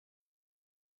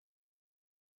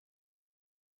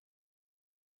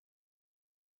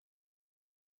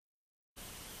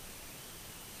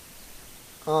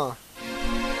Uh.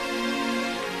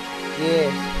 Yeah,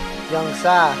 Young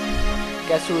Sai.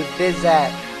 Guess who his biz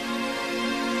at?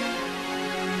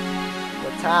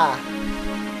 What's high?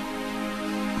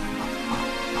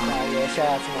 Yeah, shout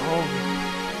out to my homie.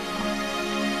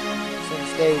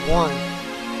 Since day one.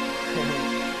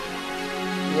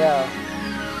 Yeah.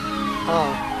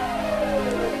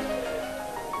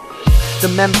 The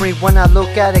memory when I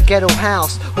look at a ghetto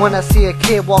house, when I see a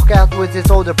kid walk out with his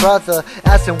older brother,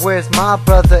 asking where's my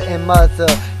brother and mother.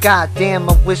 God damn,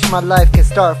 I wish my life can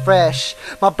start fresh.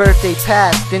 My birthday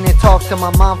passed, didn't talk to my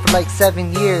mom for like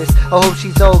 7 years. I hope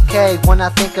she's okay. When I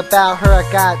think about her,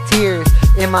 I got tears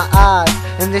in my eyes,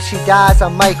 and if she dies I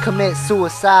might commit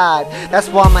suicide. That's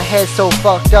why my head's so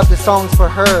fucked up. The song's for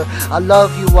her. I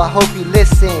love you, I hope you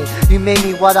listen. You made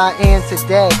me what I am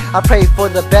today. I pray for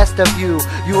the best of you.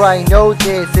 You already know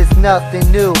this, it's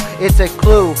nothing new. It's a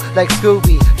clue, like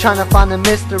Scooby, trying to find a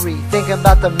mystery, thinking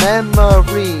about the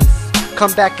memories.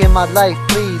 Come back in my life,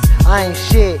 please. I ain't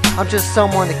shit, I'm just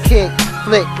someone to kick,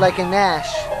 flick like an ash.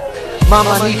 Mama,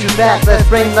 I need you back, let's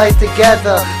bring life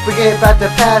together. Forget about the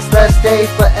past, let's stay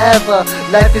forever.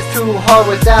 Life is too hard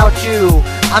without you.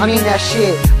 I mean that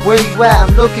shit, where you at?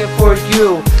 I'm looking for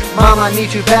you. Mama, I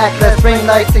need you back, let's bring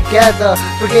life together.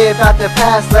 Forget about the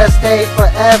past, let's stay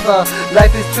forever.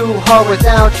 Life is too hard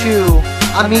without you.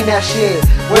 I mean that shit,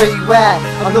 where you at?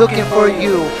 I'm looking for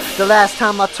you. The last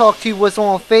time I talked to you was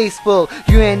on Facebook.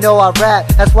 You ain't know I rap,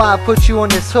 that's why I put you on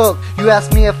this hook. You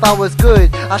asked me if I was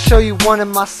good, I'll show you one of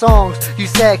my songs. You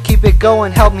said keep it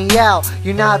going, help me out.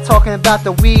 You're not talking about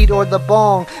the weed or the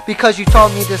bong, because you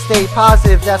taught me to stay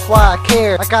positive, that's why I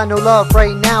care. I got no love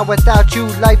right now, without you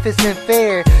life isn't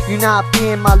fair. You not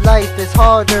being my life is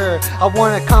harder. I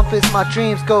wanna accomplish my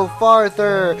dreams, go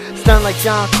farther. Stun like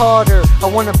John Carter, I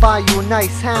wanna buy you a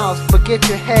nice house, but get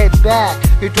your head back.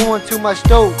 You're doing too much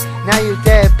dope, now you're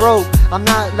dead broke. I'm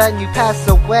not letting you pass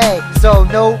away, so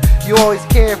no. You always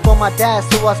care for my dad,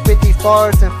 so I spit these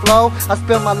bars and flow. I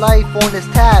spill my life on this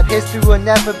tab, history will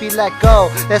never be let go.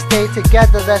 Let's stay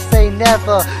together, let's say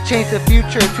never change the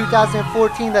future.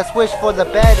 2014, let's wish for the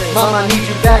better. Mama, I need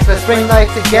you back, let's bring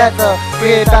life together.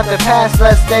 Forget about the past,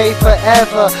 let's stay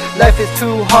forever. Life is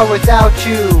too hard without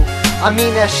you. I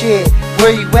mean that shit, where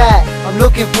you at? I'm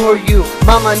looking for you.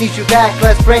 Mama, I need you back,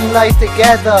 let's bring life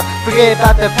together. Forget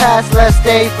about the past, let's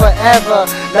stay forever.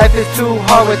 Life is too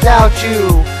hard without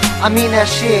you. I mean that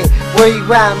shit, where you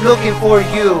at? I'm looking for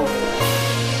you.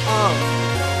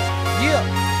 Yeah,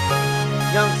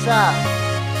 Young Sai.